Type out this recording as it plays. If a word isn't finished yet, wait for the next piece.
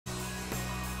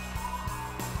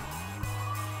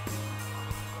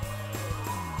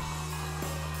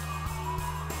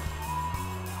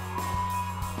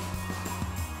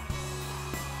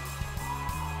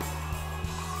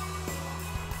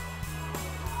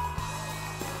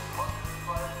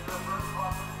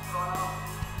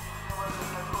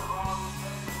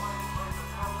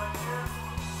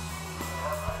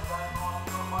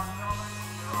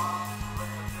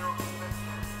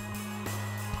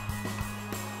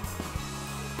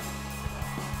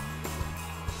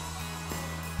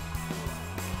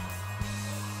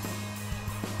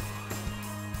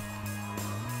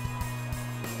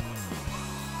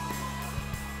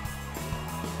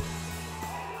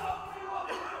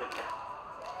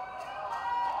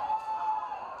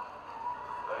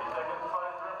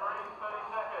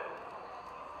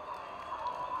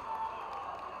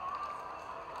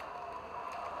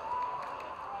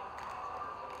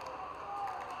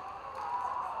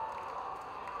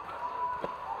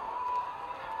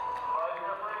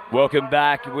Welcome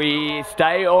back. We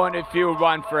stay on at field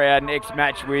one for our next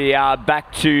match. We are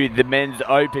back to the men's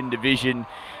open division,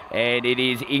 and it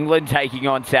is England taking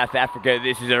on South Africa.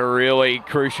 This is a really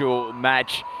crucial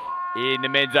match in the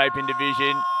men's open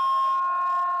division.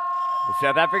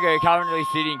 South Africa are currently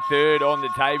sitting third on the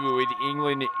table with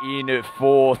England in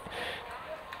fourth.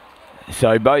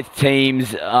 So both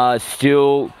teams are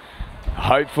still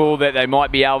hopeful that they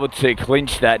might be able to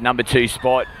clinch that number 2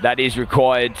 spot that is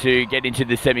required to get into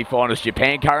the semi-finals.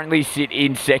 Japan currently sit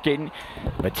in second,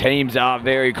 but teams are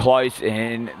very close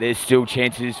and there's still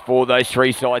chances for those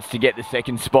 3 sides to get the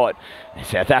second spot.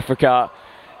 South Africa,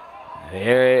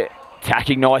 they're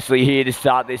attacking nicely here to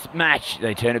start this match.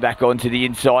 They turn it back onto the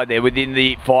inside. They're within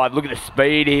the 5. Look at the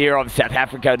speed here of South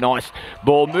Africa. Nice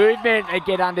ball movement. They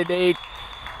get underneath.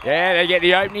 Yeah, they get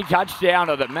the opening touchdown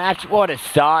of the match. What a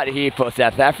start here for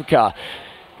South Africa.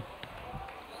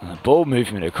 The ball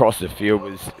movement across the field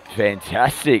was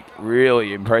fantastic.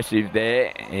 Really impressive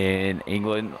there. And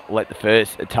England let the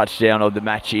first touchdown of the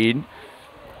match in.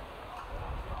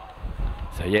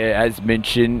 So yeah, as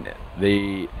mentioned,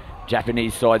 the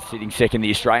Japanese side sitting second.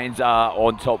 The Australians are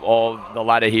on top of the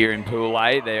ladder here in Pool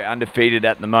A. They're undefeated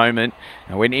at the moment.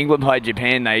 And when England played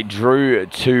Japan, they drew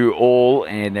 2-2,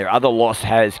 and their other loss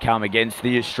has come against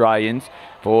the Australians.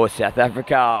 For South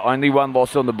Africa, only one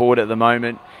loss on the board at the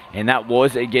moment, and that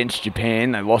was against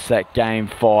Japan. They lost that game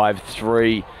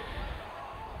 5-3.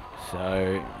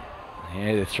 So,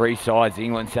 yeah, the 3 sides,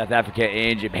 England, South Africa,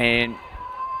 and Japan,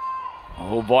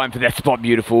 all vying for that spot.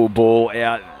 Beautiful ball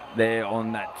out there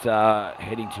on that,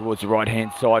 heading towards the right-hand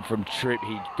side from Tripp.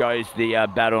 He goes the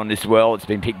bat on as well. It's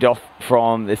been picked off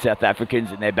from the South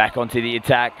Africans, and they're back onto the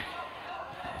attack.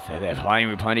 So they're playing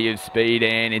with plenty of speed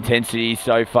and intensity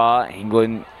so far.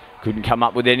 England couldn't come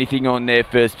up with anything on their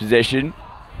first possession.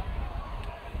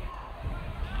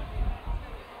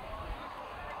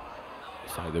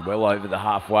 So they're well over the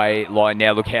halfway line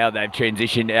now. Look how they've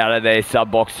transitioned out of their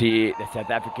sub-box here. The South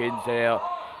Africans are...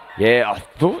 Yeah, I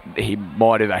thought he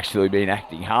might have actually been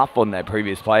acting half on that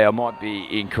previous play. I might be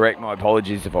incorrect. My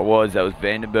apologies if I was. That was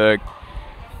Vandenberg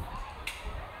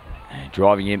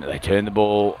driving in. They turn the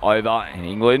ball over in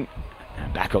England.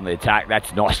 Back on the attack.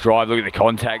 That's a nice drive. Look at the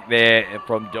contact there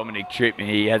from Dominic Tripp.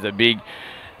 He has a big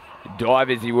dive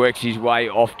as he works his way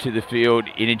off to the field.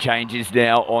 Interchanges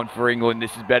now on for England.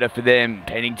 This is better for them.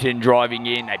 Pennington driving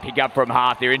in. They pick up from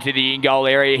half. They're into the in-goal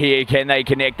area here. Can they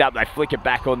connect up? They flick it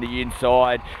back on the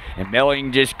inside. And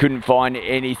Melling just couldn't find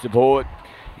any support.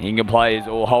 England players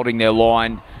all holding their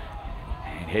line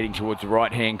and heading towards the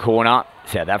right-hand corner.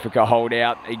 South Africa hold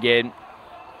out again.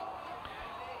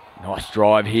 Nice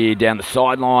drive here down the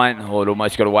sideline. Oh, it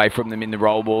almost got away from them in the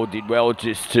roll ball. Did well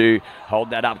just to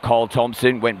hold that up. Cole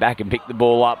Thompson went back and picked the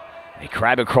ball up. They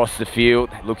crab across the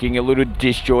field, looking a little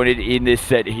disjointed in this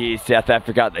set here. South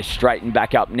Africa, they straighten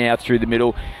back up now through the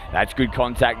middle. That's good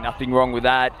contact, nothing wrong with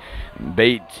that.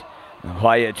 Beat the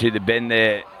player to the bend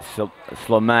there,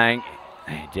 Slamang.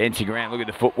 Dancing around, look at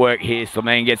the footwork here.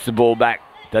 Slamang gets the ball back.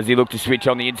 Does he look to switch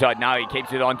on the inside? No, he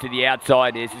keeps it on to the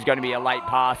outside. This is going to be a late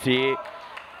pass here.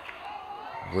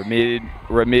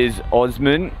 Ramiz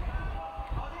Osman.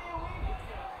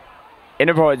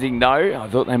 Enterprising though, I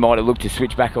thought they might have looked to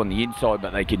switch back on the inside,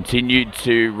 but they continued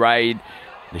to raid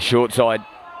the short side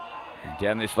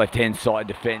down this left-hand side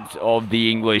defence of the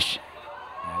English.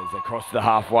 As across the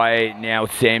halfway now,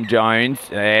 Sam Jones,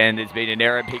 and there's been an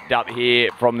error picked up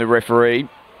here from the referee.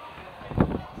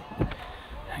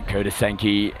 And Curtis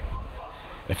Sankey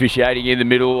officiating in the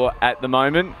middle at the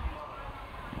moment.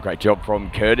 Great job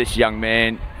from Curtis, young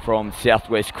man from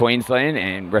southwest Queensland,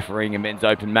 and refereeing a men's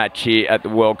open match here at the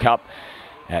World Cup.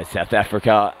 South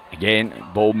Africa, again,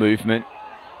 ball movement.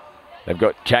 They've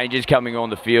got changes coming on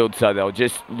the field, so they'll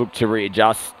just look to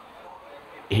readjust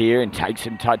here and take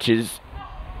some touches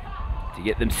to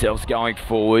get themselves going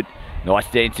forward. Nice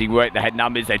dancing work. They had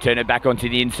numbers. They turn it back onto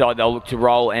the inside. They'll look to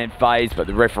roll and phase, but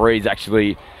the referees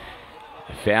actually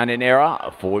found an error.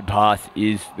 A forward pass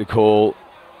is the call.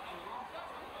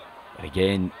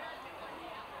 Again,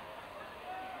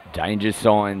 danger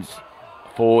signs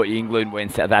for England when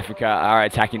South Africa are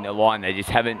attacking the line. They just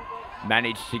haven't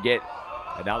managed to get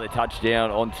another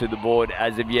touchdown onto the board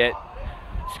as of yet.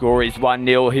 Score is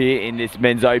 1-0 here in this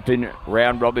men's open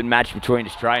round robin match between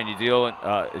Australia and New Zealand.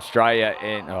 Australia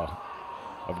and,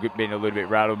 I've been a little bit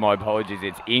rattled, my apologies.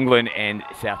 It's England and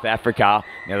South Africa.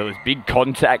 Now there was big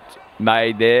contact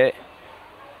made there.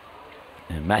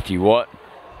 And Matthew Watt,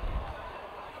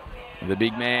 the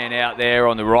big man out there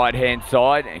on the right-hand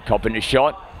side, and copping a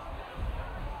shot.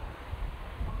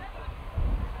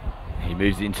 He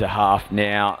moves into half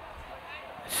now.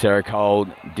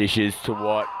 Saracold dishes to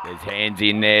Watt. There's hands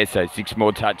in there, so 6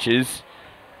 more touches.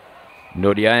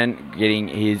 Nordian getting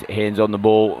his hands on the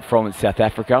ball from South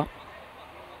Africa.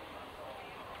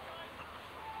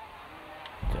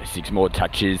 So 6 more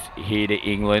touches here to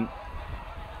England.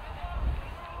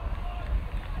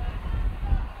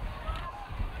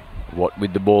 Watt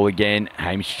with the ball again.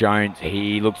 Hamish Jones,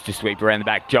 he looks to sweep around the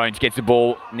back. Jones gets the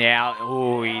ball now.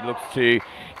 Oh, he looks to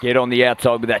get on the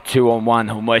outside with that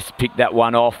 2-on-1. Almost picked that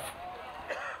one off.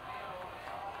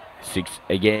 6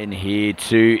 again here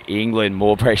to England.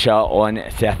 More pressure on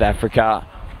South Africa.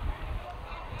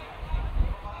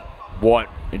 Watt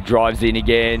drives in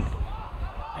again.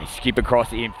 They skip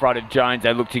across in front of Jones.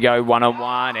 They look to go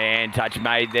 1-on-1 and touch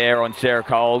made there on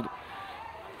Saracold.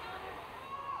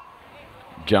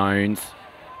 Jones.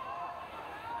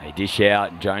 They dish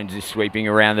out. Jones is sweeping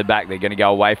around the back. They're going to go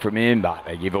away from him, but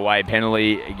they give away a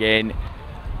penalty again.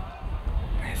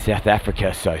 South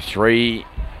Africa, so 3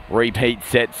 repeat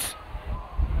sets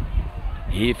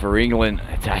here for England,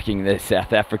 attacking the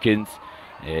South Africans.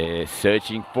 They're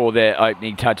searching for their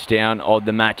opening touchdown of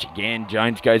the match again.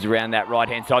 Jones goes around that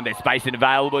right-hand side. There's space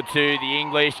available to the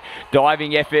English.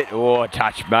 Diving effort, or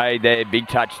touch made there. Big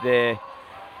touch there.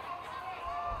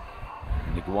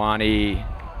 Niguani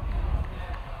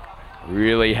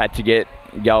really had to get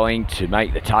going to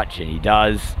make the touch, and he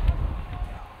does.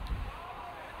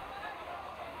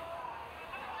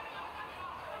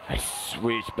 They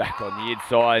switch back on the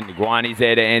inside. Niguani's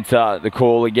there to answer the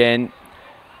call again.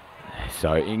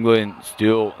 So England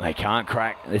still, they can't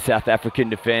crack the South African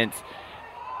defence.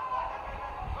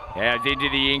 Now it's into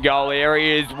the in-goal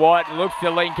areas. Watt looks to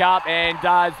link up and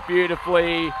does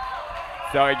beautifully.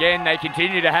 So again, they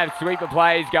continue to have sweeper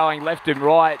plays going left and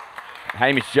right.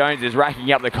 Hamish Jones is racking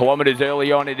up the kilometres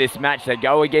early on in this match. They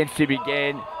go against him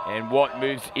again, and Watt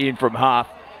moves in from half.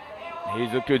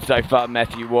 He's looked good so far,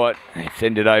 Matthew Watt. They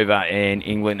send it over, and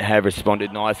England have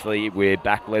responded nicely. We're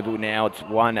back level now. It's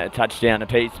 1 touchdown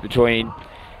apiece between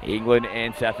England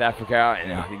and South Africa,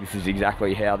 and I think this is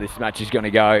exactly how this match is going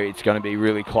to go. It's going to be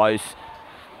really close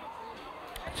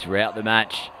throughout the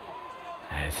match.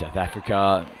 South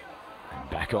Africa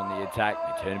back on the attack.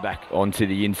 They turn back onto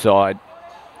the inside.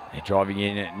 They're driving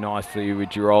in nicely with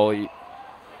Giroli.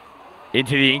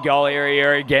 Into the in-goal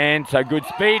area again. So good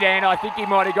speed, and I think he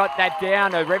might have got that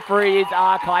down. The referees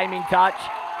are claiming touch.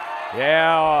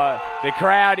 Yeah, the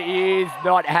crowd is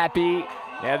not happy.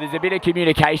 Now there's a bit of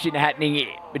communication happening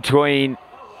between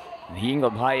the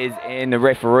England players and the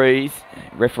referees.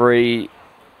 Referee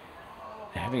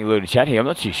having a little chat here. I'm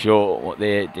not too sure what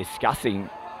they're discussing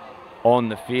on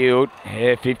the field.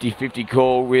 Yeah, 50-50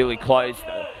 call, really close.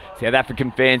 The South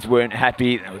African fans weren't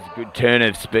happy. That was a good turn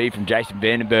of speed from Jason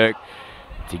Vandenberg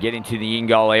to get into the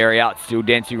in-goal area. It's still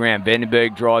dancing around.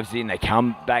 Vandenberg drives in. They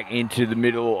come back into the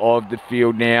middle of the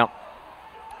field now.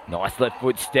 Nice left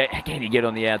foot step. Can he get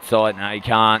on the outside? No, he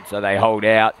can't, so they hold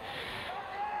out.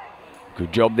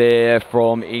 Good job there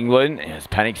from England. It was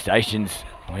panic stations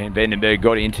when Vandenberg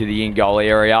got into the in-goal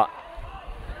area.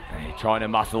 They're trying to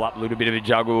muscle up, a little bit of a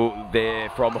juggle there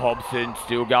from Hobson,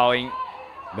 still going.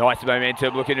 Nice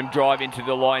momentum. Look at him drive into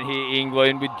the line here,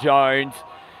 England, with Jones.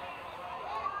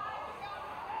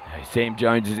 Sam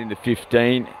Jones is in the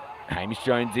 15. Hamish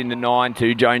Jones in the 9.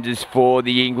 2 Joneses for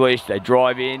the English. They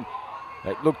drive in.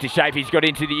 They look to shape. He's got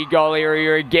into the goal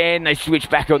area again. They switch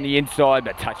back on the inside,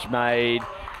 but touch made.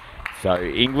 So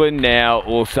England now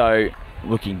also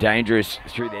looking dangerous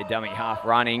through their dummy half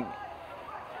running.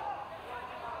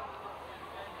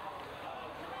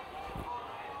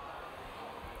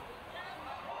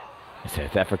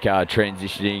 South Africa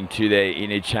transitioning to their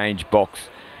interchange box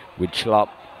with Schlupp.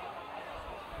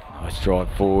 Nice drive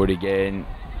forward again.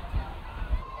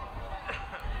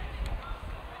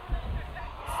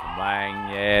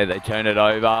 Lang, yeah, they turn it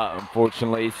over,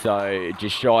 unfortunately, so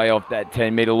just shy of that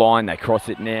 10-metre line. They cross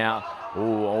it now.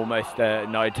 Ooh, almost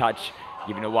no touch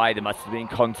given away. There must have been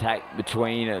contact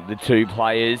between the 2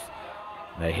 players.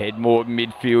 They head more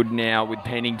midfield now with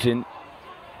Pennington.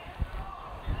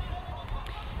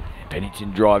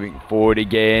 Pennington driving forward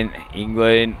again.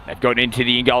 England, they've got into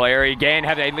the in-goal area again.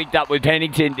 Have they linked up with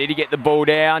Pennington? Did he get the ball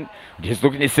down? Just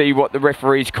looking to see what the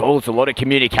referees call. It's a lot of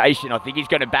communication. I think he's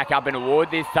going to back up and award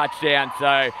this touchdown.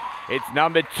 So it's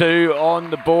number 2 on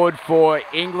the board for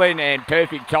England, and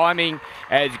perfect timing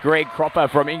as Greg Cropper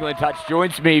from England Touch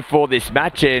joins me for this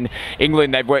match. And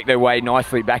England, they've worked their way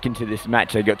nicely back into this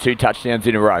match. They've got 2 touchdowns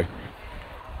in a row.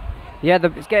 Yeah,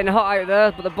 it's getting hot out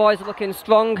there, but the boys are looking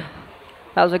strong.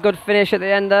 That was a good finish at the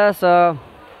end there, so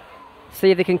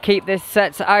see if they can keep this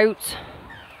sets out.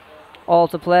 All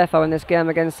to play for in this game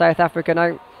against South Africa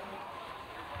now.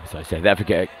 So South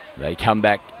Africa, they come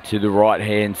back to the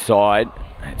right-hand side.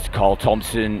 It's Kyle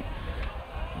Thompson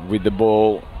with the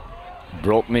ball.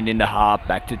 Brockman in the half,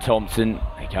 back to Thompson.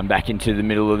 They come back into the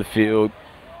middle of the field.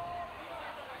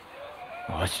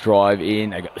 Nice drive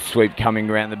in. They got the sweep coming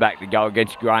around the back to go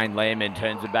against Grain. Landman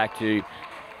turns it back to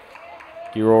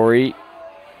Girori.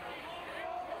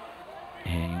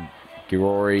 And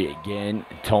Girori again.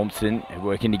 Thompson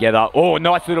working together. Oh,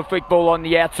 nice little flick ball on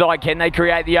the outside. Can they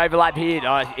create the overlap here?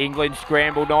 Nice. England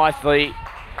scrambled nicely.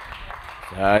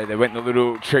 So they went the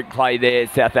little trick play there,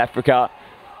 South Africa.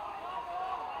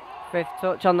 5th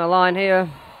touch on the line here.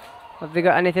 Have they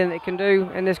got anything they can do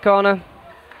in this corner?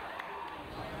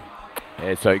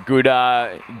 Yeah, so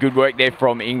good work there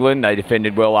from England. They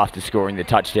defended well after scoring the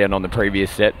touchdown on the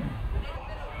previous set.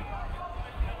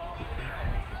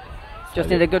 Just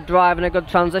need a good drive and a good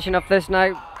transition off this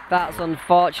now. That's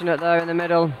unfortunate there in the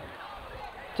middle.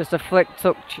 Just a flick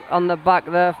touch on the back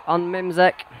there on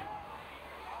Mimzek.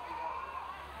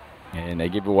 And they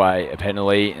give away a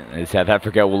penalty. South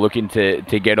Africa will looking to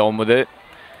get on with it.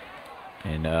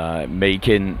 And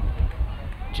Meakin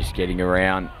just getting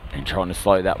around and trying to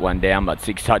slow that one down, but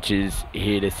 6 touches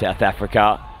here to South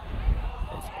Africa.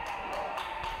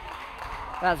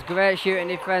 That's great shooting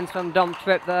defence from Dom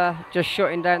Tripp there, just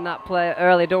shutting down that play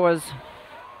early doors.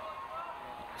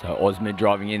 So Osman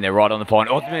driving in there right on the point.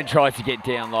 Osman tries to get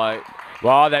down low.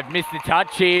 Well, they've missed the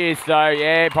touch here, so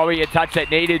yeah, probably a touch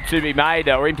that needed to be made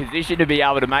or in position to be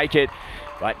able to make it.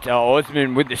 But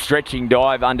Osman with the stretching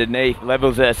dive underneath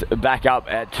levels us back up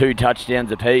at 2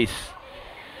 touchdowns apiece.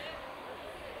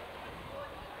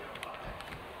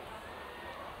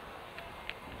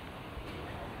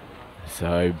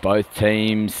 So both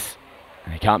teams,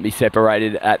 they can't be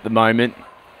separated at the moment.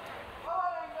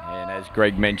 And as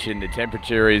Greg mentioned, the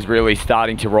temperature is really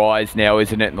starting to rise now,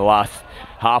 isn't it, in the last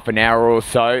half an hour or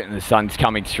so, and the sun's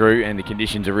coming through and the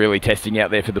conditions are really testing out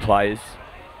there for the players.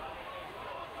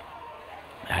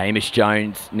 Hamish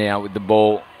Jones now with the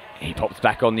ball. He pops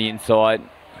back on the inside.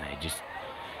 They just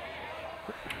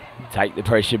take the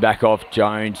pressure back off.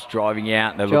 Jones driving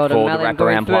out. They look for the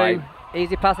wraparound play.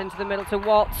 Easy pass into the middle to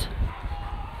Watts.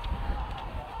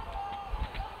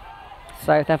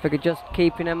 South Africa just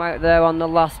keeping him out there on the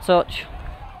last touch.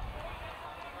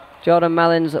 Jordan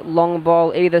Mellon's long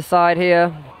ball either side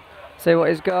here. See what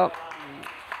he's got.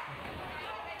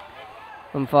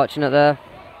 Unfortunate there.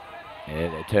 Yeah,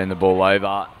 they turn the ball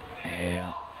over.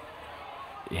 Yeah.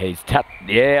 He's tapped.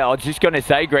 Yeah, I was just going to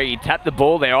say, Greg, he tapped the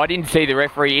ball there. I didn't see the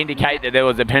referee indicate that there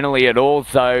was a penalty at all,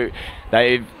 so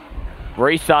they've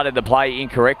restarted the play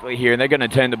incorrectly here, and they're going to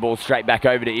turn the ball straight back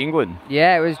over to England.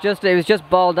 Yeah, it was just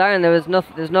ball down.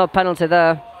 There's no penalty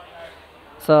there.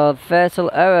 So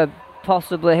fatal error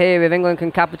possibly here if England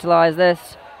can capitalise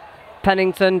this.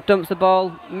 Pennington dumps the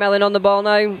ball. Mellon on the ball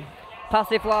now.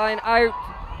 Passive line out.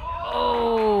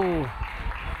 Oh,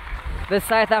 the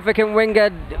South African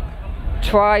winger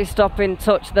try stopping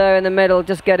touch there in the middle,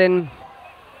 just stopping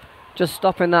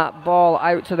that ball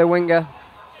out to the winger.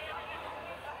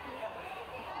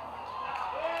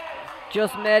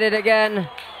 Just made it again.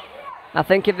 I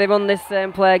think if they run this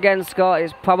same play again, Scott,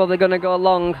 it's probably going to go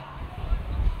long.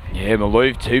 Yeah,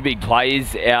 Malouf, 2 big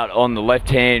plays out on the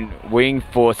left-hand wing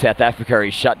for South Africa.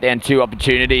 He shut down 2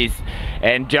 opportunities.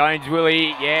 And Jones,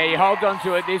 he holds on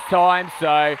to it this time.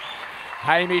 So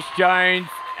Hamish Jones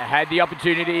had the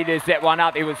opportunity to set one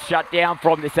up. It was shut down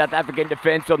from the South African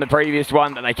defence on the previous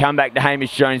one, but they come back to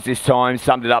Hamish Jones this time,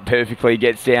 summed it up perfectly,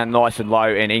 gets down nice and low,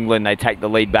 and England, they take the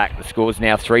lead back. The score's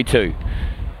now 3-2.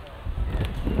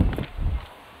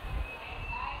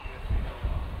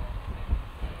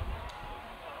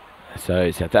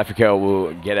 So South Africa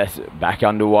will get us back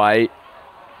underway.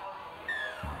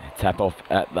 Tap off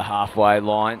at the halfway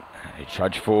line. They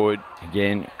trudge forward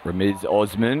again. Ramiz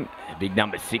Osman, a big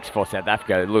number 6 for South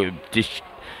Africa. A little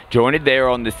disjointed there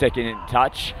on the second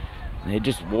touch. They're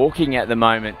just walking at the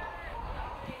moment.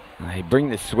 They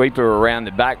bring the sweeper around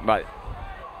the back, but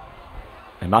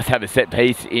they must have a set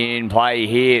piece in play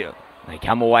here. They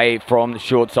come away from the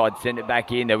short side, send it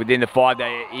back in. They're within the 5.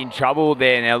 They're in trouble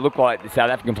there. Now, look like the South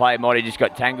African player might have just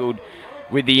got tangled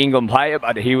with the England player,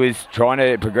 but he was trying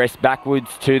to progress backwards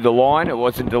to the line. It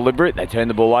wasn't deliberate. They turned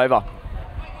the ball over.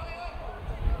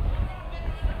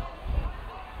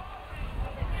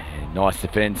 And nice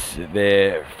defence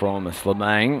there from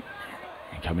Slimane.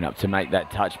 Coming up to make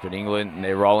that touch, but England, and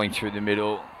they're rolling through the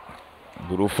middle. A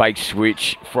little fake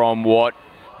switch from Watt.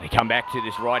 They come back to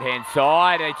this right-hand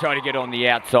side. They try to get on the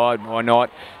outside. Why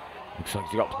not? Looks like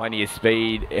he's got plenty of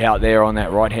speed out there on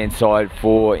that right-hand side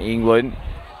for England.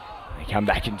 They come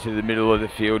back into the middle of the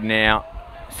field now.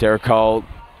 Sarah Cole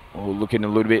looking a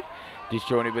little bit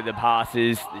disjointed with the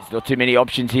passes. There's not too many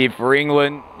options here for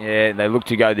England. Yeah, they look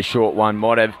to go the short one.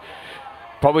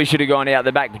 Probably should have gone out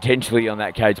the back potentially on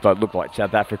that case, but it looked like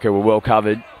South Africa were well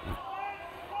covered.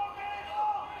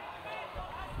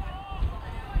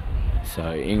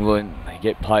 So England, they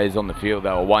get players on the field. They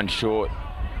were one short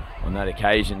on that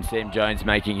occasion. Sam Jones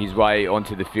making his way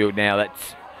onto the field now.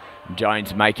 That's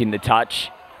Jones making the touch.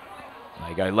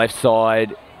 They go left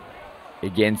side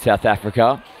again, South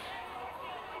Africa.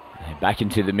 They're back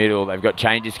into the middle. They've got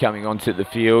changes coming onto the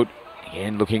field.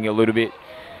 Again, looking a little bit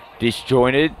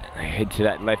disjointed. They head to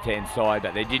that left-hand side,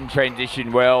 but they didn't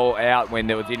transition well out when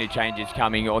there was interchanges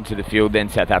coming onto the field then,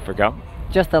 South Africa.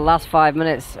 Just the last 5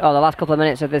 minutes, or the last couple of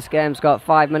minutes of this game's got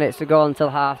 5 minutes to go until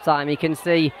half-time. You can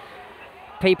see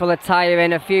people are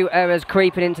tiring, a few errors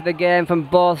creeping into the game from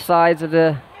both sides of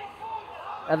the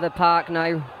park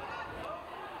now.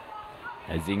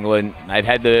 As England, they've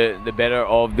had the better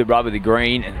of the rub of the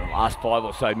green in the last 5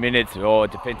 or so minutes. Oh,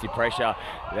 defensive pressure.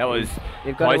 That was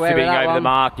close to being over the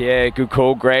mark. Yeah, good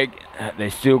call, Greg.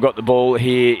 They've still got the ball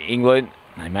here, England.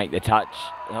 They make the touch.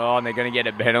 Oh, and they're going to get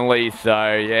a penalty.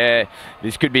 So, yeah,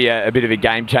 this could be a bit of a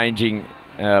game-changing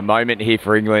moment here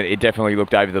for England. It definitely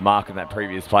looked over the mark in that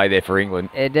previous play there for England.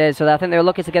 It did. So I think they were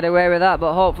lucky to get away with that,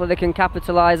 but hopefully they can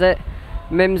capitalise it.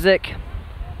 Mimzik.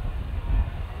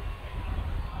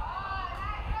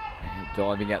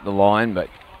 Diving at the line, but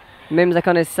Mimzik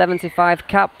on his 75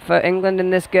 cap for England in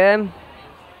this game.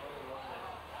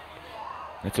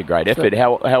 That's a great effort.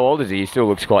 How old is he? He still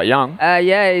looks quite young.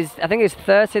 Yeah, I think he's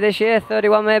 30 this year,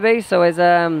 31 maybe. So he's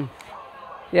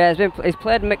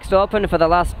played mixed open for the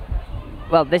last.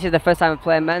 Well, this is the first time we've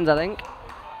played men's, I think.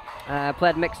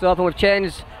 Played mixed open. We've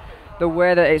changed the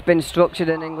way that it's been structured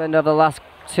in England over the last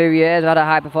 2 years. We've had a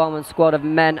high performance squad of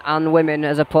men and women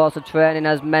as opposed to training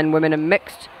as men, women, and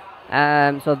mixed.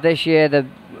 So this year the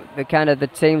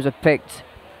teams were picked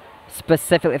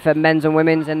specifically for men's and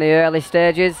women's in the early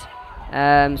stages.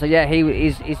 So yeah,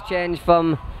 he's changed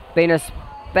from being a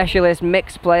specialist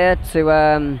mixed player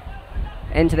to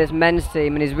into this men's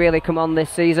team, and he's really come on this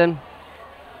season,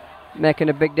 making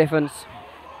a big difference.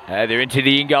 They're into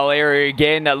the in-goal area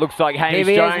again. That looks like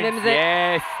Hamish Jones.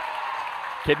 Yes,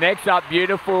 connects up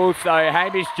beautiful. So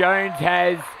Hamish Jones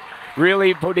has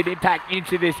really put an impact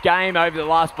into this game over the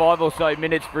last 5 or so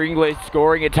minutes for England,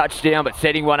 scoring a touchdown but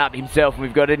setting one up himself.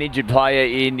 We've got an injured player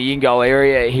in the in-goal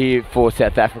area here for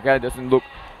South Africa. Doesn't look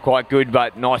quite good,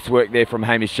 but nice work there from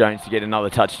Hamish Jones to get another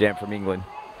touchdown from England.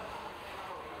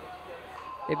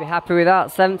 He'd be happy with that.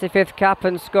 75th cap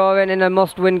and scoring in a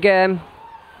must-win game.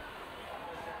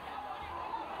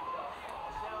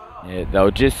 Yeah,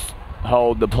 they'll just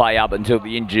hold the play up until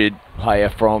the injured player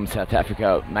from South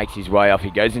Africa makes his way off.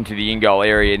 He goes into the in-goal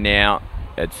area now.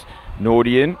 It's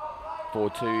Nordian.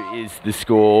 4-2 is the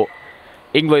score.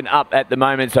 England up at the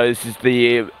moment, so this is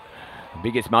the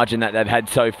biggest margin that they've had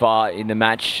so far in the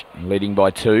match, leading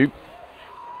by 2.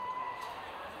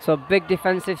 So big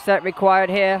defensive set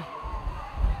required here.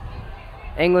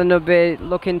 England will be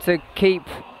looking to keep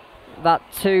that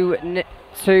 2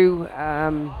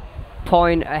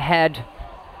 point ahead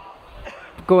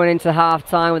going into half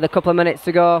time with a couple of minutes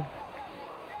to go.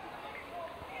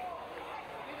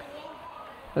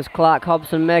 There's Clark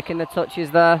Hobson making the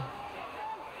touches there.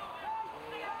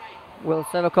 Will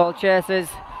Severcall chases.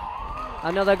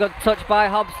 Another good touch by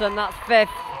Hobson, that's 5th.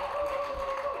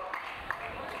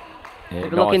 Yeah,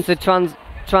 nice. Looking to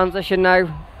transition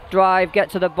now. Drive, get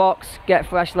to the box, get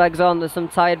fresh legs on. There's some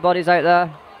tired bodies out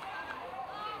there.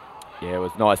 Yeah, it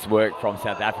was nice work from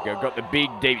South Africa. Got the big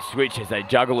deep switch as they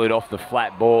juggle it off the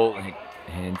flat ball.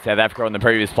 And South Africa on the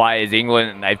previous play is England,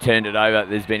 and they've turned it over.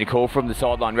 There's been a call from the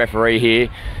sideline referee here.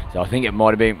 So I think it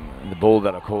might have been the ball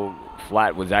that I called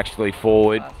flat was actually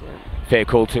forward. Fair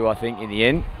call too, I think, in the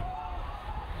end.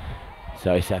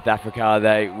 So South Africa,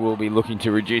 they will be looking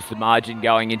to reduce the margin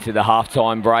going into the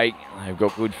halftime break. They've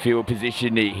got good field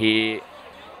position here.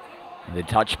 The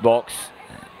touch box.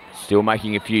 Still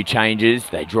making a few changes.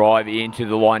 They drive into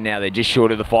the line now. They're just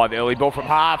short of the 5. Early ball from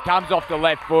half. Comes off the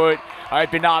left foot.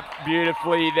 Open up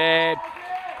beautifully there.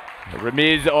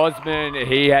 Ramiz Osman,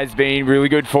 he has been really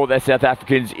good for the South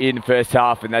Africans in the first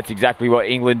half, and that's exactly what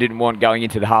England didn't want going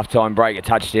into the halftime break. A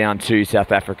touchdown to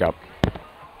South Africa.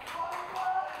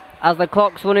 As the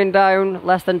clock's running down,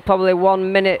 less than probably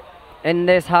 1 minute in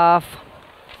this half.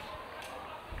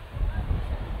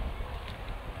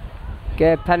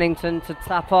 Gabe Pennington to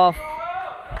tap off.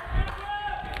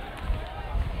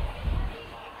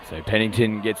 So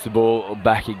Pennington gets the ball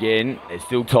back again. There's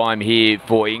still time here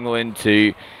for England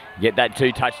to get that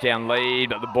 2 touchdown lead,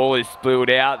 but the ball is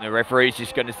spilled out and the referee's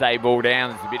just going to say ball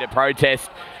down. There's a bit of protest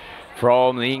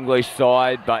from the English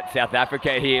side, but South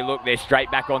Africa here, look, they're straight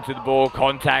back onto the ball.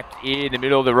 Contact in the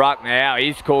middle of the ruck now.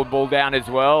 He's called ball down as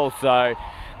well, so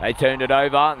they turned it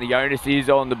over. The onus is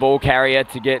on the ball carrier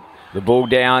to get the ball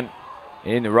down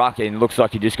in the ruck, and looks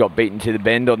like he just got beaten to the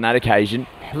bend on that occasion.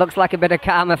 Looks like a bit of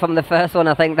karma from the first one,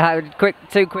 I think. That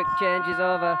two quick changes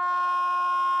over.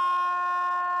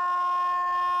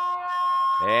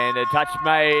 And a touch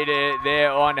made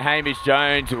there on Hamish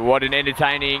Jones. What an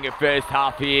entertaining first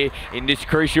half here in this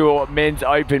crucial men's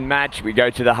open match. We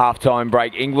go to the halftime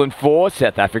break. England 4,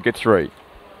 South Africa 3.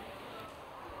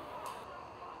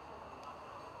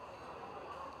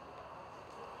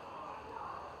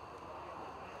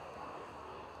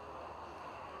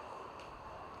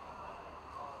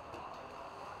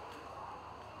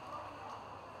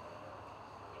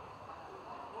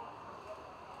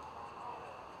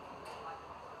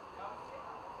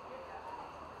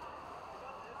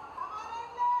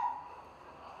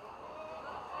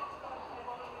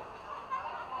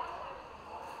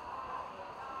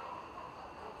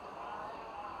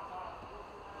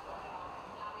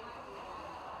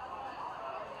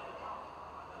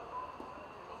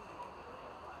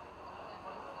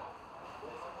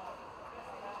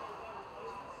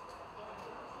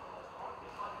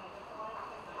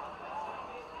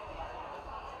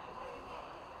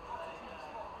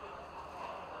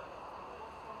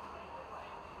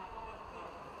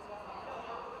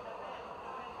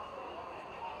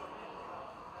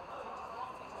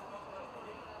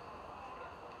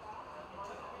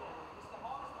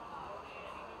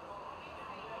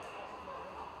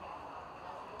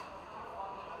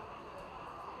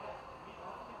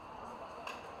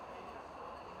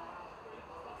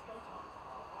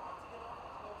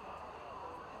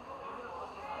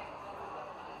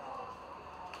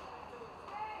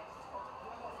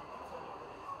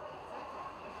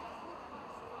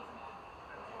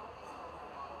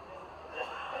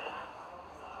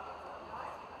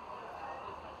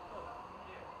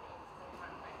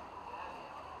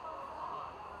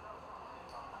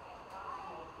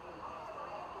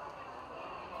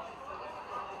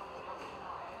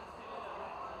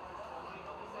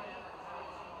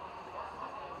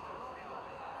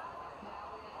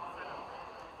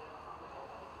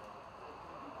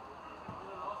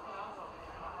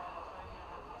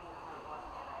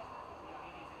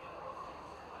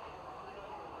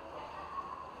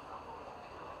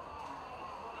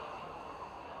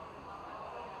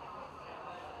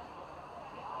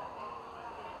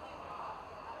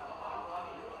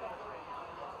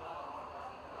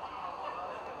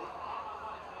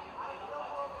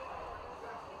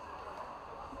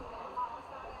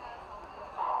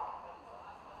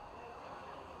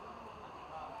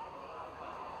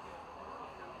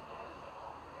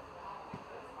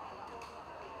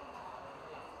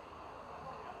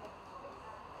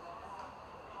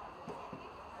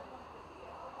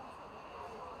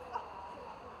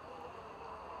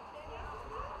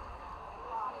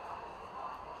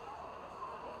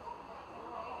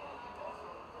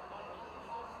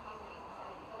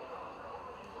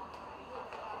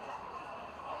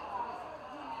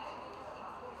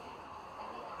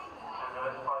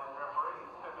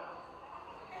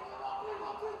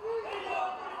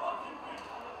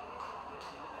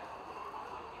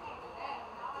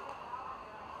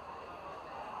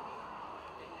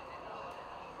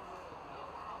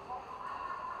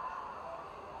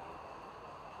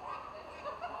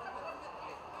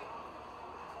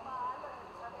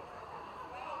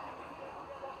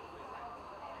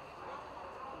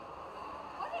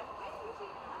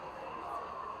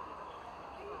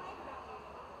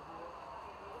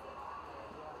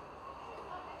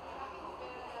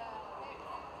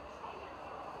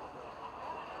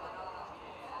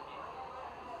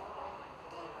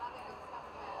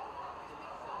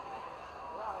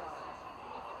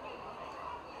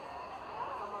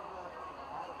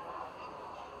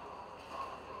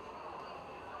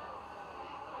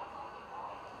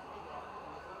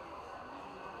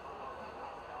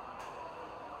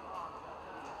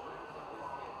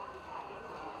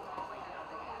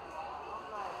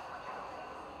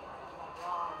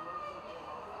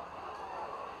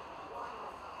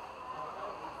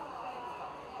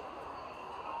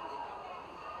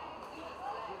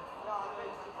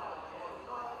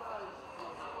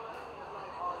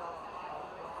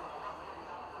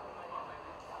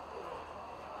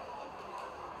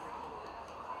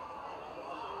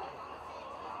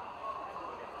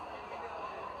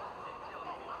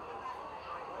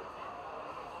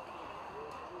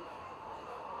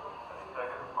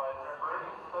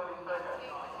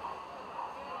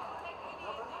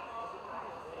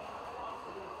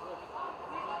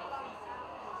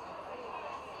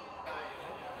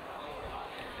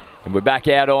 And we're back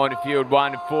out on field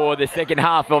one for the second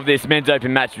half of this men's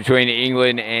open match between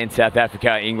England and South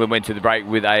Africa. England went to the break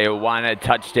with a 1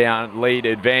 touchdown lead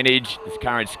advantage. This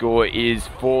current score is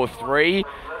 4-3.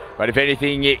 But if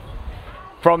anything,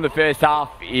 from the first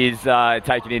half is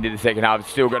taken into the second half, it's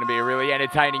still going to be a really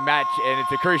entertaining match, and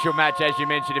it's a crucial match, as you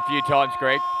mentioned a few times,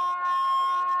 Greg.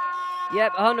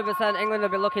 Yep, 100% England will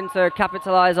be looking to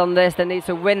capitalise on this. They need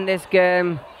to win this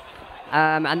game.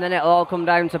 And then it'll all come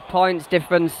down to points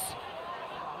difference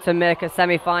to make a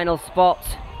semi-final spot,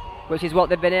 which is what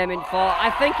they've been aiming for. I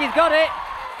think he's got it.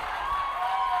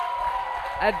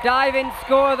 A diving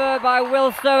score there by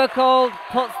Will Suracold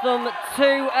puts them 2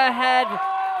 ahead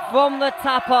from the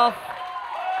tap-off.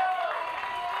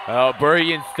 Oh,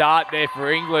 brilliant start there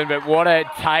for England, but what a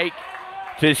take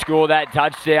to score that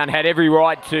touchdown. Had every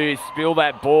right to spill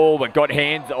that ball, but got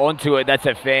hands onto it. That's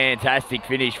a fantastic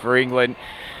finish for England.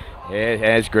 Yeah,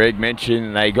 as Greg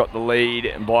mentioned, they got the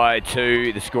lead by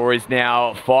 2. The score is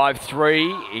now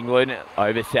 5-3, England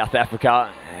over South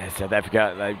Africa. South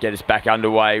Africa, they get us back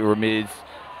underway. Ramiz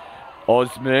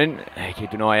Osman,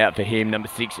 keep an eye out for him. Number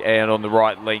 6 out on the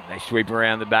right link. They sweep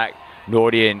around the back.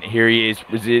 Nordian, here he is.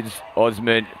 Ramiz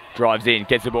Osman drives in,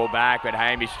 gets the ball back, but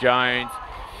Hamish Jones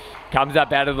comes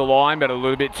up out of the line, but a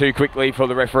little bit too quickly for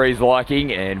the referee's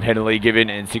liking, and penalty given,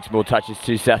 and 6 more touches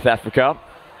to South Africa.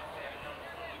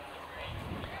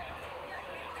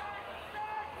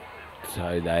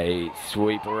 So they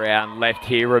sweep around left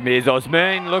here. Ramiz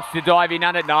Osman looks to dive in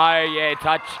under. No, yeah,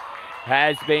 touch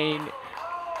has been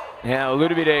a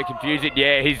little bit of confusion.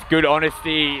 Yeah, his good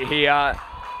honesty here.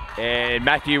 And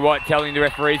Matthew Watt telling the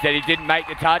referees that he didn't make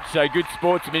the touch. So good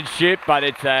sportsmanship, but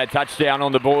it's a touchdown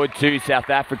on the board to South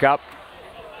Africa.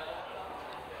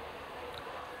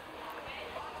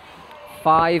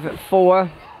 5-4.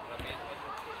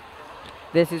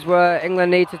 This is where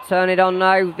England need to turn it on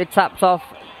now. They tapped off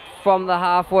from the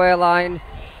halfway line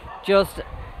just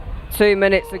 2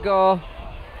 minutes ago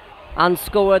and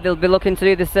scored. They'll be looking to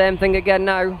do the same thing again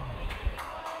now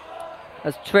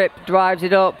as Tripp drives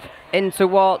it up into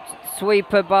Watt.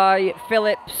 Sweeper by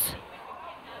Phillips,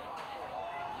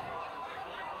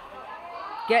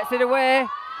 gets it away.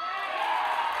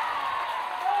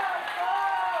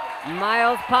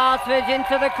 Miles Partridge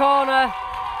into the corner,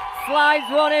 slides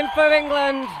one in for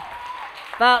England.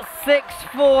 That's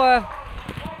 6-4.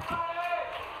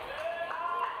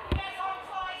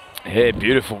 Yeah,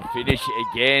 beautiful finish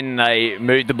again. They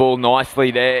moved the ball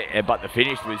nicely there, but the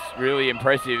finish was really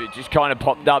impressive. It just kind of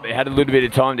popped up. It had a little bit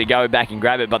of time to go back and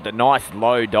grab it, but the nice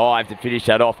low dive to finish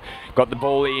that off. Got the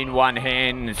ball in one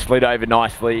hand and slid over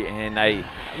nicely, and they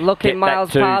look at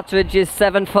Miles Partridge is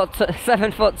 7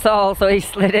 foot tall, so he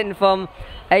slid in from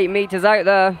 8 meters out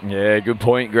there. Yeah, good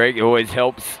point, Greg. It always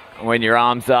helps when your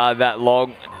arms are that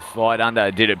long. Slide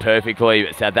under, did it perfectly.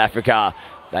 But South Africa,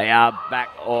 they are back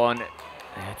on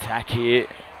attack here.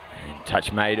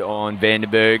 Touch made on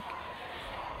Vandenberg.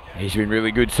 He's been really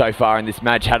good so far in this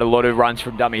match. Had a lot of runs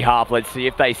from dummy half. Let's see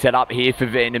if they set up here for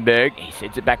Vandenberg. He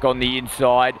sets it back on the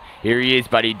inside. Here he is,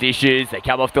 but he dishes. They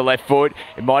come off the left foot.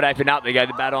 It might open up. They go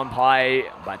the bat on play,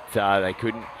 but they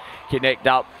couldn't connect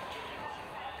up.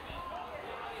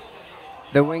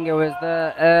 The winger was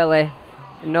there early.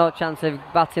 No chance of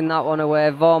batting that one away.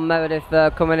 Vaughan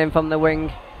Meredith coming in from the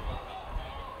wing.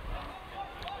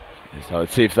 So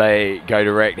let's see if they go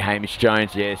direct. Hamish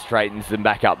Jones, yeah, straightens them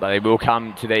back up, but they will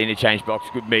come to the interchange box.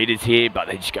 Good meters here, but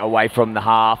they just go away from the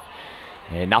half.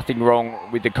 Yeah, nothing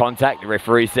wrong with the contact. The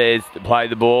referee says to play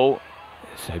the ball.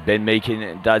 So Ben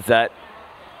Meakin does that.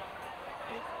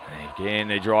 Again,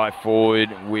 they drive forward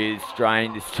with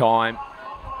Strain this time.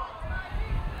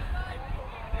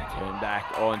 Turn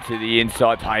back onto the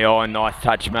inside, play on. Nice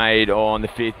touch made on the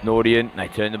 5th, Nordian. They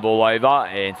turn the ball over,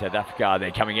 and South Africa,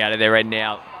 they're coming out of their end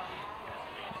now.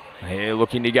 They're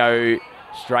looking to go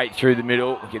straight through the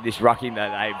middle. Look at this rucking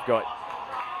that they've got.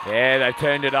 Yeah, they've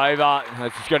turned it over. I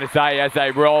was just going to say, as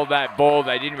they rolled that ball,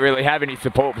 they didn't really have any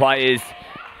support players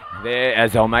there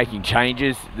as they were making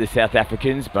changes, the South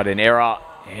Africans, but an error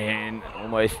and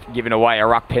almost giving away a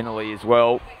ruck penalty as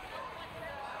well.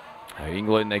 So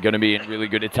England, they're going to be in really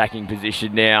good attacking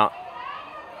position now.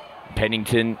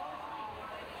 Pennington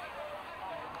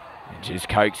just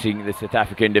coaxing the South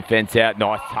African defence out.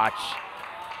 Nice touch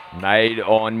made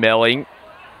on Melling.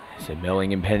 So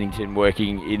Melling and Pennington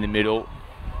working in the middle.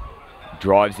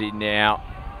 Drives in now.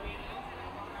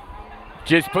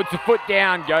 Just puts the foot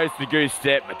down, goes the goose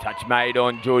step. A touch made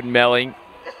on Jordan Melling.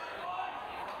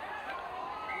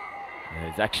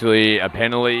 There's actually a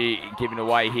penalty given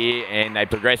away here, and they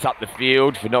progress up the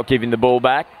field for not giving the ball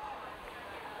back.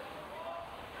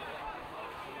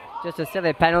 Just a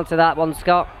silly penalty, that one,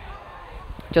 Scott.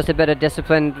 Just a bit of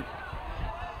discipline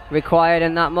required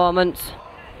in that moment.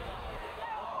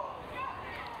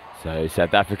 So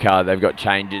South Africa, they've got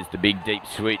changes. The big deep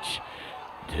switch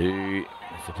to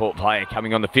the support player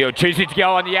coming on the field. Choosing to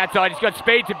go on the outside. He's got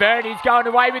speed to burn. He's going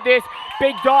away with this.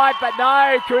 Big dive, but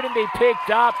no, couldn't be picked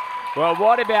up. Well,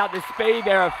 what about the speed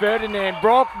there of Ferdinand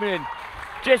Brockman?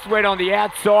 Just went on the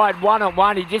outside,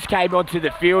 one-on-one. He just came onto the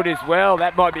field as well.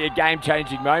 That might be a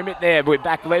game-changing moment there. We're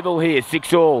back level here,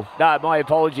 6-all. No, my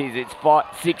apologies. It's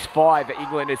 6-5.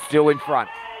 England is still in front.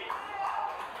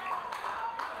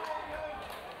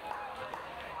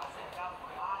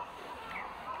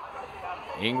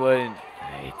 England,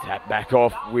 they tap back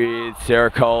off with Sarah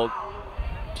Cole.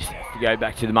 Just has to go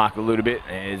back to the mark a little bit.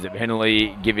 There's a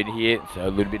penalty given here, so a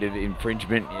little bit of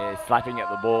infringement. Yeah, slapping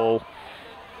at the ball.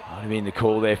 Might have been the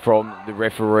call there from the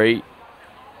referee.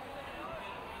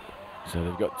 So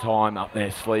they've got time up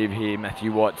their sleeve here.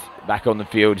 Matthew Watts back on the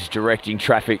field, just directing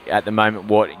traffic at the moment.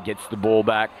 Watt gets the ball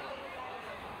back.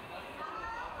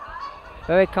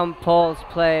 Very composed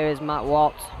player is Matt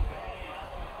Watts.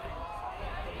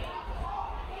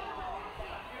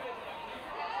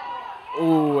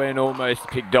 Oh, and almost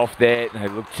picked off there. They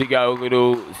look to go a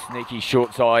little sneaky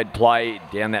short side play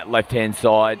down that left-hand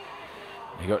side.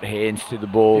 They got hands to the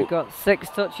ball. We've got 6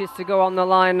 touches to go on the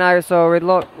line now, so we'd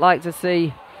like to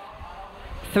see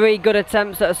 3 good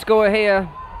attempts at a score here.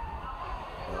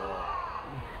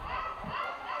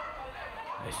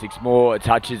 6 more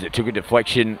touches. It took a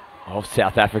deflection off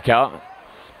South Africa.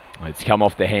 It's come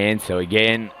off the hand, so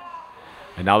again,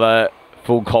 another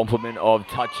full complement of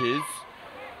touches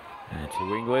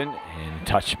to England. And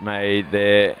touch made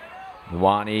there.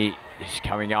 Luani is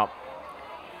coming up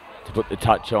to put the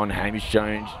touch on. Hamish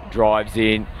Jones drives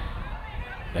in.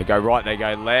 They go right, they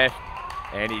go left.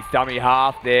 And he's dummy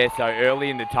half there. So early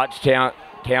in the touch count,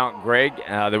 Greg,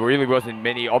 there really wasn't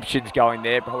many options going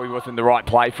there. Probably wasn't the right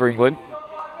play for England.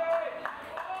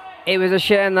 It was a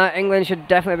shame that England should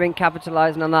definitely have been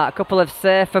capitalising on that. A couple of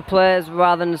safer plays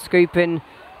rather than scooping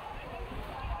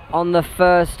on the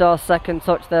first or second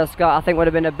touch there, Scott. I think would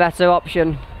have been a better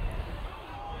option.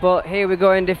 But here we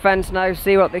go in defence now.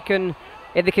 See what they can,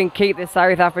 if they can keep the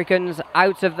South Africans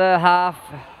out of their half.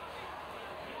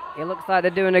 It looks like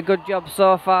they're doing a good job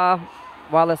so far,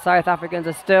 while the South Africans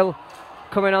are still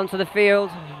coming onto the field.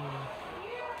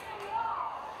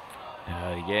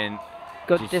 Again,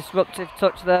 good disruptive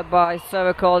touch there by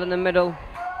Sarah Cole in the middle.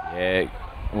 Yeah,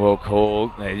 well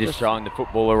called. They're just throwing the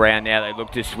football around now. They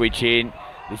look to switch in.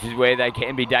 This is where they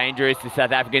can be dangerous. The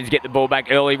South Africans get the ball back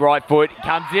early. Right foot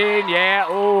comes in. Yeah.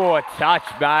 Oh, a touch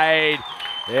made.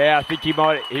 Yeah, I think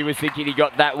he was thinking he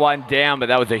got that one down, but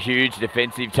that was a huge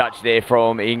defensive touch there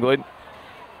from England.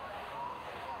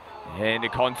 And the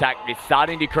contact is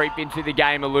starting to creep into the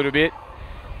game a little bit.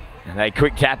 And they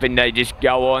quick tap and they just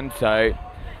go on. So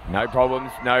no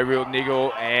problems, no real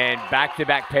niggle, and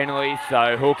back-to-back penalties.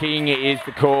 So hooking is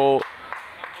the call.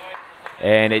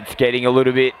 And it's getting a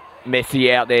little bit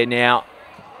messy out there now.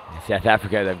 South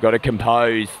Africa, they've got to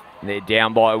compose. They're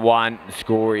down by 1. The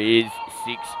score is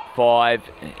 6-5.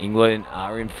 England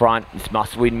are in front. This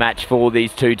must-win match for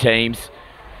these two teams.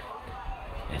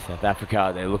 And South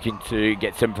Africa, they're looking to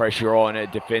get some pressure on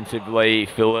it defensively.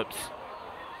 Phillips,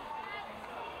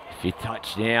 5th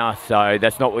touch now, so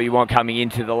that's not what you want coming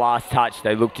into the last touch.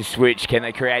 They look to switch. Can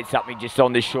they create something just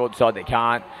on this short side? They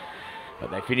can't. But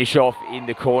they finish off in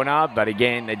the corner. But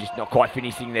again, they're just not quite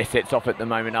finishing their sets off at the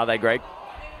moment, are they, Greg?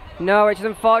 No, which is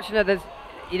unfortunate.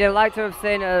 You'd like to have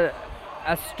seen a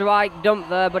strike dump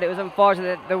there, but it was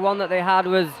unfortunate that the one that they had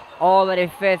was already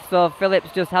 5th, so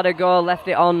Phillips just had a go, left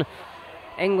it on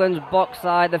England's box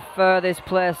side, the furthest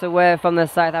place away from the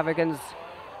South Africans'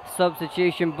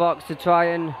 substitution box, to try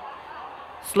and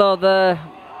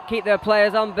keep their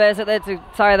players on basically, to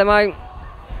tire them out.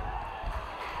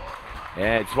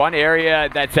 Yeah, it's one area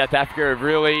that South Africa have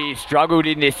really struggled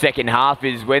in this second half,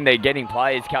 is when they're getting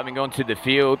players coming onto the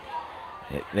field.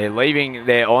 They're leaving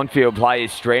their on-field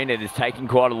players stranded. It's taking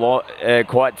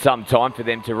quite some time for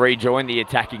them to rejoin the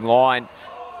attacking line.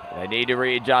 They need to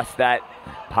readjust that.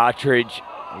 Partridge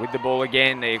with the ball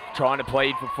again. They're trying to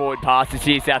plead for forward passes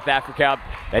here, South Africa.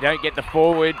 They don't get the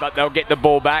forward, but they'll get the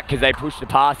ball back because they pushed the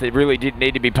pass. It really didn't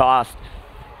need to be passed.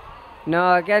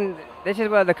 No, again, this is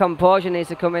where the composure needs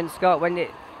to come in, Scott.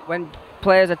 When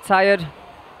players are tired,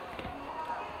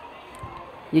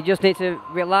 you just need to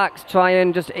relax, try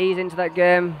and just ease into that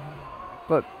game.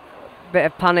 But a bit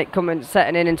of panic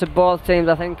setting in into both teams,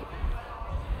 I think.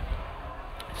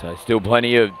 So still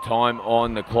plenty of time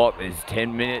on the clock. There's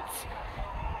 10 minutes.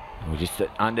 We're just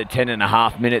under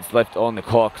 10.5 minutes left on the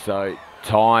clock. So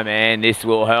time, and this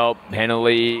will help.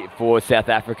 Penalty for South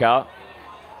Africa.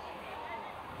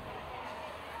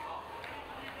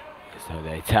 So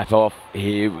they tap off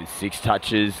here with 6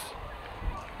 touches.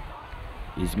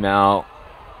 Ismail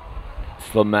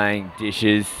Slimane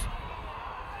dishes.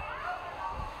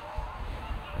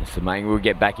 Slimane will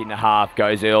get back in the half,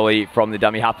 goes early from the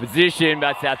dummy half position,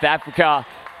 but South Africa,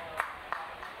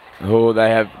 oh,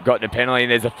 they have gotten a penalty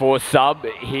and there's a forced sub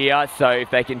here, so if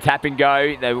they can tap and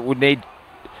go, they would need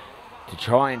to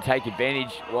try and take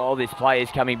advantage while this play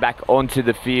is coming back onto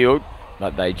the field,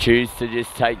 but they choose to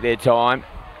just take their time.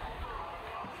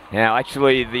 Now,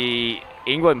 actually, the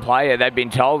England player, they've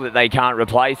been told that they can't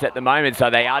replace at the moment,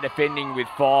 so they are defending with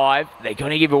 5. They're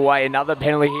going to give away another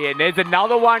penalty here, and there's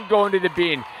another one going to the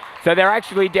bin. So they're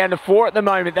actually down to 4 at the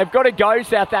moment. They've got to go,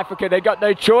 South Africa. They've got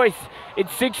no choice.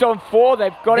 It's 6 on 4.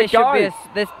 They've got to go.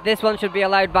 This one should be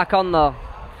allowed back on, though.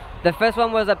 The first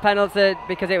one was a penalty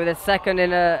because it was the second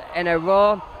in a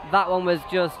row. That one was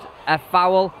just a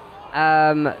foul.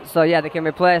 So, yeah, they can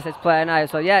replace this player now.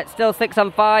 So, yeah, it's still 6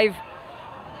 on 5.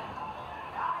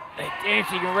 They're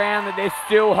dancing around and they're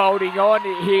still holding on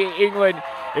here, England.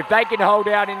 If they can hold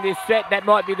out in this set, that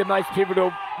might be the most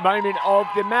pivotal moment of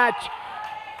the match.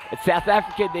 At South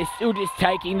Africa, they're still just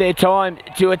taking their time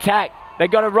to attack.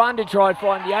 They've got to run to try and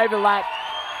find the overlap,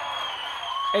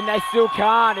 and they still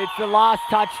can't. It's the last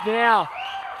touch now.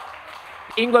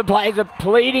 England players are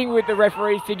pleading with the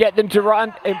referees to get them to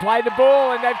run and play the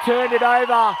ball, and they've turned it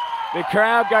over. The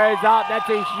crowd goes up. That's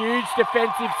a huge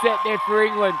defensive set there for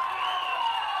England.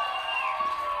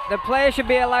 The player should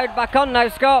be allowed back on now,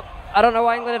 Scott. I don't know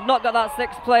why England have not got that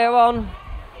 6th player on.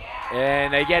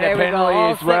 And they get a penalty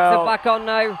as well. 6 are back on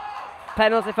now.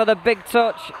 Penalty for the big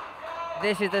touch.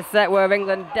 This is the set where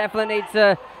England definitely need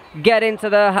to get into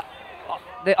the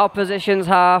opposition's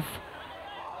half.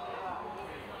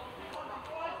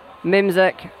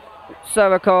 Mimsek,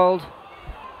 Saracold,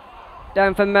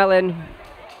 down for Mellin.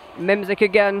 Mimsek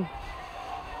again.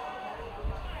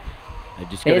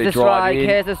 Here's the strike,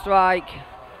 here's the strike.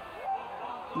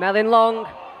 Mellin long.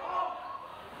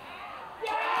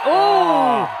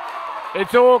 Oh!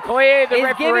 It's all clear, the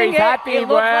referee's happy. It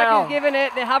looks like he's giving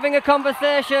it, they're having a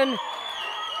conversation.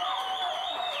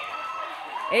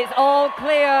 It's all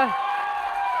clear.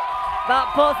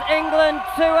 That puts England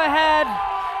 2 ahead.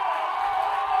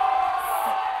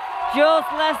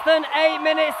 Just less than 8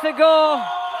 minutes to go.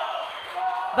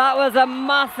 That was a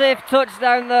massive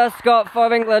touchdown there, Scott,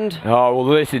 for England. Oh, well,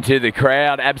 listen to the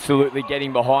crowd absolutely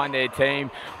getting behind their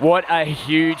team. What a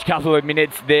huge couple of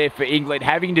minutes there for England,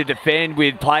 having to defend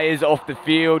with players off the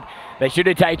field. They should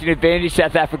have taken advantage,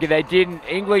 South Africa. They didn't.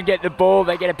 England get the ball,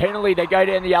 they get a penalty, they go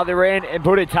down the other end and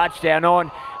put a touchdown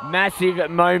on. Massive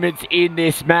moments in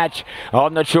this match.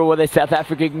 I'm not sure whether South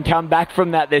Africa can come back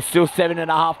from that. There's still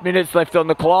 7.5 minutes left on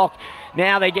the clock.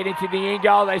 Now they get into the in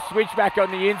goal. They switch back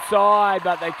on the inside,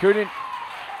 but they couldn't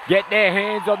get their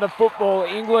hands on the football.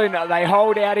 England, they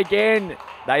hold out again.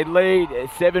 They lead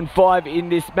 7-5 in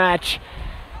this match.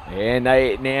 And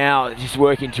they now just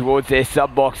working towards their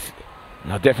sub-box.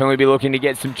 They'll definitely be looking to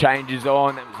get some changes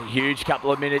on. It was a huge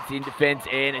couple of minutes in defence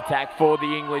and attack for the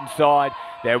England side.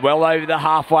 They're well over the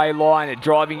halfway line, and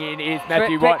driving in is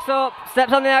Matthew White. Picks up,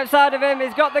 steps on the outside of him,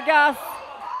 he's got the gas.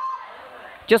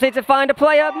 Just need to find a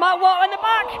player. Matt Watt in the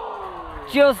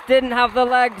back. Just didn't have the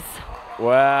legs.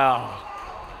 Wow.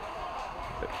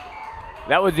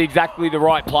 That was exactly the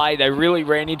right play. They really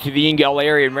ran into the in-goal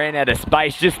area and ran out of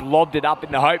space. Just lobbed it up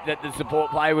in the hope that the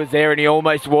support play was there, and he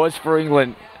almost was for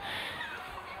England.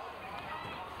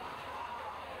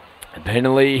 A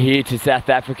penalty here to South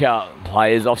Africa.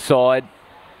 Players offside.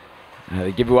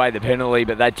 They give away the penalty,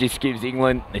 but that just gives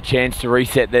England a chance to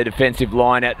reset their defensive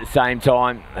line at the same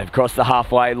time. They've crossed the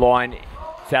halfway line.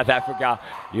 South Africa,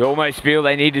 you almost feel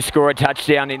they need to score a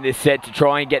touchdown in this set to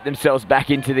try and get themselves back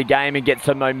into the game and get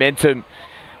some momentum.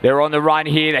 They're on the run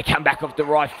here. They come back off the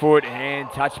right foot, and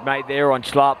touch made there on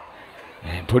Schlupp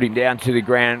and put him down to the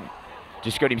ground.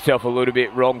 Just got himself a little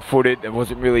bit wrong-footed. There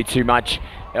wasn't really too much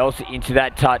else into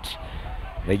that touch.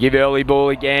 They give early ball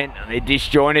again. They're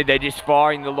disjointed. They're just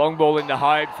firing the long ball in the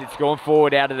hopes. It's gone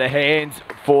forward out of the hands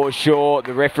for sure.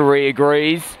 The referee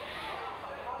agrees.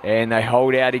 And they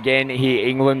hold out again here,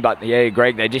 England. But yeah,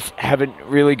 Greg, they just haven't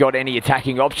really got any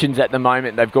attacking options at the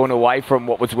moment. They've gone away from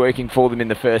what was working for them in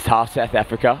the first half, South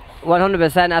Africa.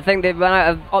 100%. I think they've run out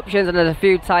of options and there's a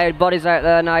few tired bodies out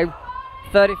there now.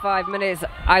 35 minutes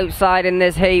outside in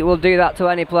this heat will do that to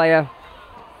any player.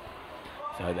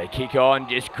 So they kick on,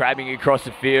 just crabbing across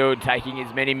the field, taking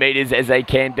as many metres as they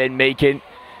can. Ben Meakin,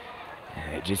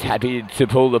 just happy to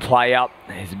pull the play up.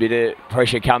 There's a bit of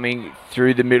pressure coming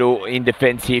through the middle in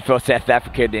defence here for South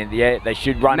Africa. Then yeah, they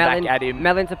should run back at him.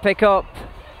 Mellin to pick up.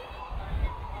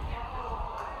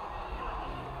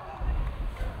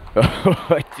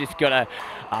 Just got a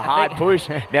hard push.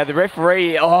 Now the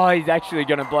referee, he's actually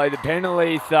going to blow the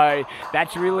penalty. So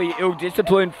that's really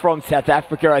ill-discipline from South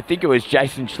Africa. I think it was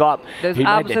Jason Schlupp There's who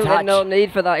made the touch. absolutely no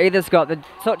need for that either, Scott. The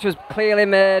touch was clearly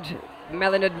made.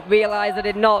 Mellon had realised that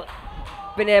he'd not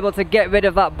been able to get rid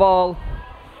of that ball.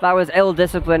 That was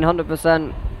ill-discipline,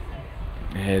 100%.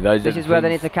 Yeah, this is where they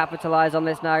need to capitalise on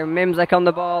this now. Mimsek on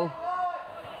the ball.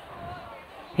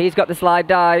 He's got the slide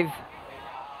dive.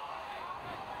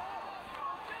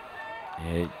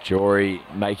 Yeah, Jory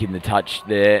making the touch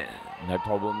there. No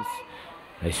problems.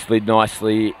 They slid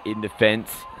nicely in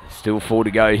defence. Still 4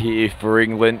 to go here for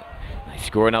England. They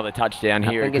score another touchdown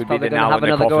here. I think it he's could be probably the going to nail have in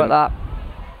the another coffin. go at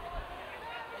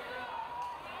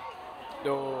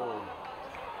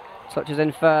that. Touches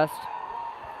in first.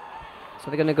 So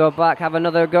they're going to go back, have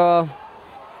another go.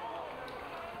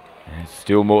 And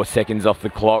still more seconds off the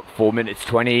clock. 4 minutes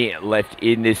 20 left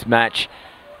in this match.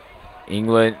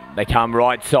 England, they come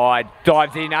right side.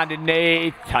 Dives in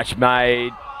underneath. Touch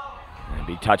made. A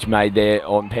big touch made there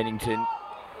on Pennington.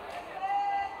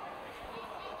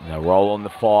 They'll roll on the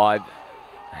 5.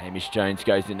 Hamish Jones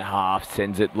goes into half,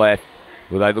 sends it left.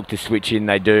 Will they look to switch in?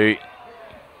 They do.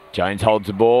 Jones holds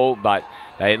the ball, but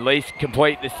they at least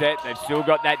complete the set. They've still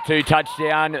got that 2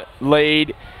 touchdown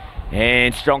lead.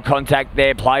 And strong contact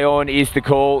there. Play on is the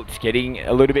call. It's getting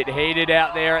a little bit heated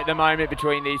out there at the moment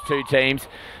between these two teams.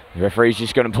 The referee's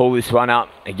just going to pull this one up.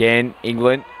 Again,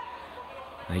 England.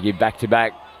 They give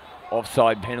back-to-back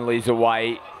offside penalties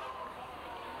away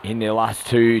in their last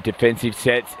 2 defensive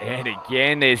sets. And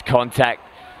again, there's contact.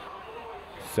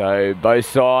 So both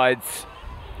sides,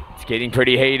 it's getting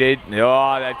pretty heated.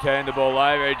 They've turned the ball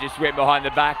over. It just went behind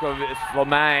the back of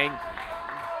Slamang.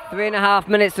 3.5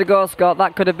 minutes to go, Scott.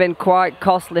 That could have been quite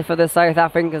costly for the South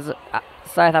Africans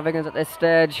at this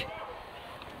stage.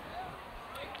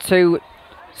 2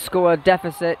 score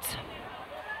deficit.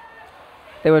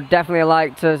 They would definitely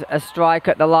like to a strike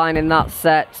at the line in that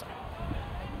set.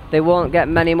 They won't get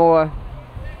many more.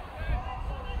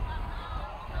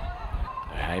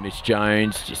 Hamish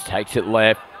Jones just takes it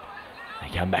left. They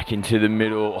come back into the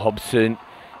middle. Hobson.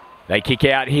 They kick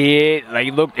out here.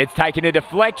 They look. It's taken a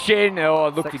deflection.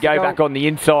 Look to go back on the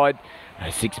inside.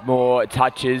 6 more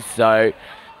touches. So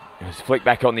it was flicked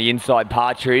back on the inside.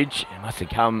 Partridge. It must have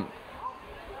come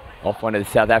off one of the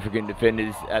South African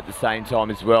defenders at the same time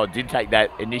as well. Did take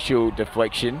that initial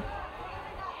deflection.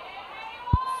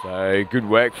 So good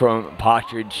work from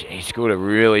Partridge. He scored a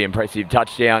really impressive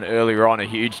touchdown earlier on, a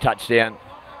huge touchdown.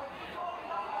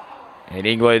 And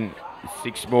England,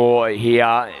 6 more here,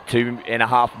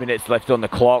 2.5 minutes left on the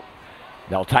clock.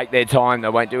 They'll take their time. They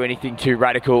won't do anything too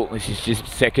radical. This is just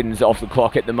seconds off the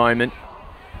clock at the moment.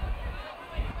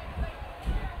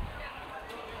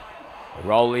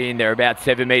 Roll in, they're about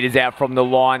 7 metres out from the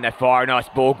line. They fire a nice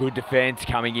ball, good defence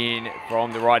coming in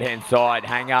from the right-hand side.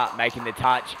 Hanger making the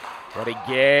touch, but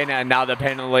again, another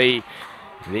penalty.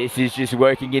 This is just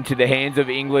working into the hands of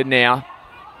England now.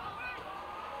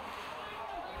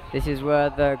 This is where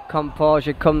the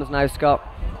composure comes now, Scott.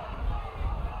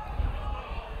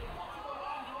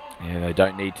 Yeah, they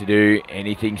don't need to do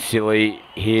anything silly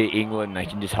here, England. They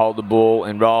can just hold the ball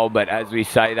and roll, but as we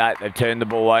say that, they've turned the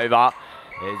ball over.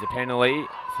 There's a penalty,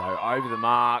 so over the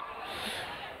mark.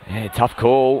 Yeah, tough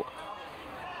call.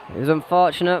 It was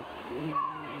unfortunate,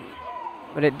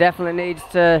 but it definitely needs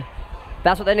to...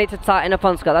 That's what they need to tighten up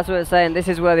on, Scott. That's what we're saying. This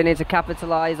is where they need to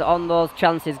capitalise on those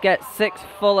chances. Get 6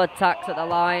 full attacks at the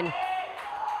line.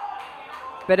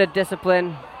 Bit of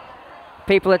discipline.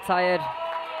 People are tired.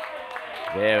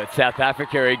 Yeah, it's South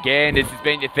Africa again. This has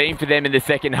been the theme for them in the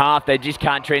second half. They just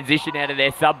can't transition out of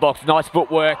their sub-box. Nice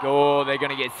footwork. They're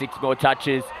going to get 6 more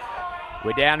touches.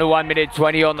 We're down to 1 minute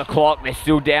 20 on the clock. They're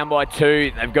still down by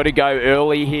 2. They've got to go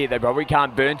early here. They probably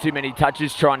can't burn too many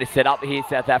touches trying to set up here,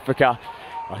 South Africa.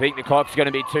 I think the clock's going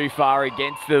to be too far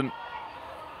against them.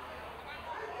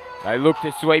 They look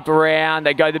to sweep around.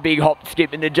 They go the big hop,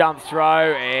 skip and the jump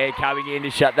throw. And coming in to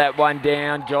shut that one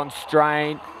down, John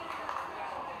Strain.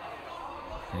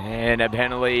 And a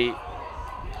penalty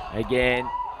again.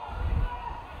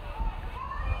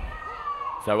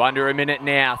 So under a minute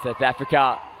now, South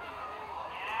Africa.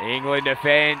 England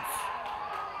defence.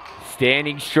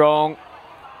 Standing strong.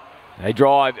 They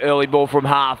drive, early ball from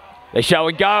half. They show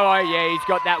and go. He's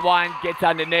got that one. Gets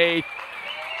underneath.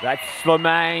 That's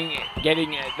Slamang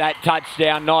getting that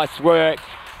touchdown. Nice work.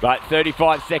 But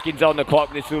 35 seconds on the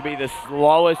clock. This will be the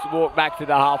slowest walk back to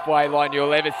the halfway line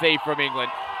you'll ever see from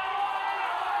England.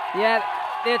 Yeah,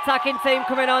 the attacking team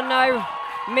coming on now.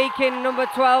 Meakin, number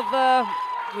 12 there.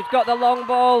 We've got the long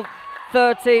ball.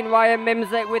 13, Ryan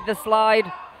Mimsek with the slide.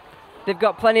 They've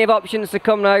got plenty of options to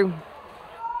come now.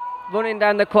 running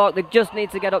down the clock. They just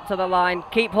need to get up to the line,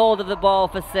 keep hold of the ball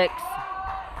for 6.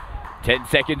 10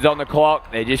 seconds on the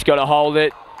clock. They just got to hold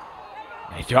it.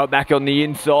 They throw it back on the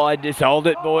inside. Just hold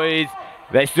it, boys.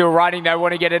 They're still running. They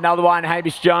want to get another one.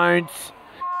 Hamish Jones.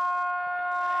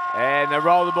 And they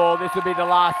roll the ball. This will be the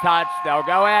last touch. They'll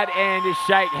go out and just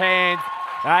shake hands.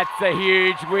 That's a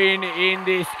huge win in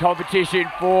this competition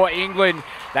for England.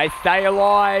 They stay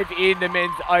alive in the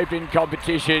men's open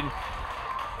competition.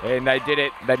 And they did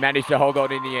it. They managed to hold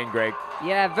on in the end, Greg.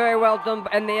 Yeah, very well done.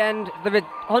 But in the end,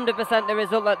 100% the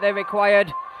result that they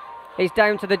required. He's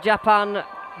down to the Japan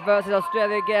versus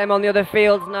Australia game on the other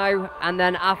fields now. And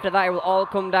then after that, it will all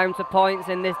come down to points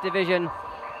in this division.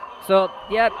 So,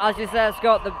 yeah, as you said,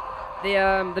 Scott,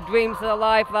 the dreams are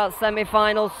alive for that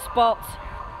semi-final spot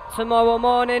tomorrow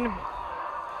morning.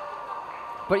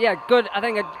 But yeah, good. I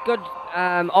think a good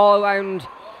all-round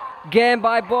game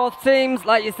by both teams.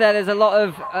 Like you said, there's a lot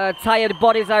of tired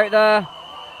bodies out there.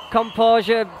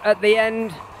 Composure at the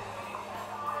end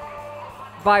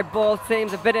by both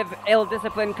teams. A bit of ill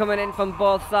discipline coming in from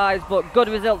both sides, but good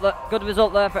result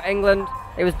there for England.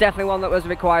 It was definitely one that was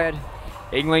required.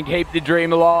 England keep the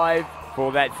dream alive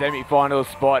for that semi-final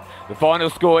spot. The final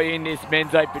score in this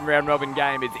men's open round robin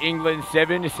game is England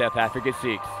 7, South Africa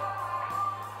 6.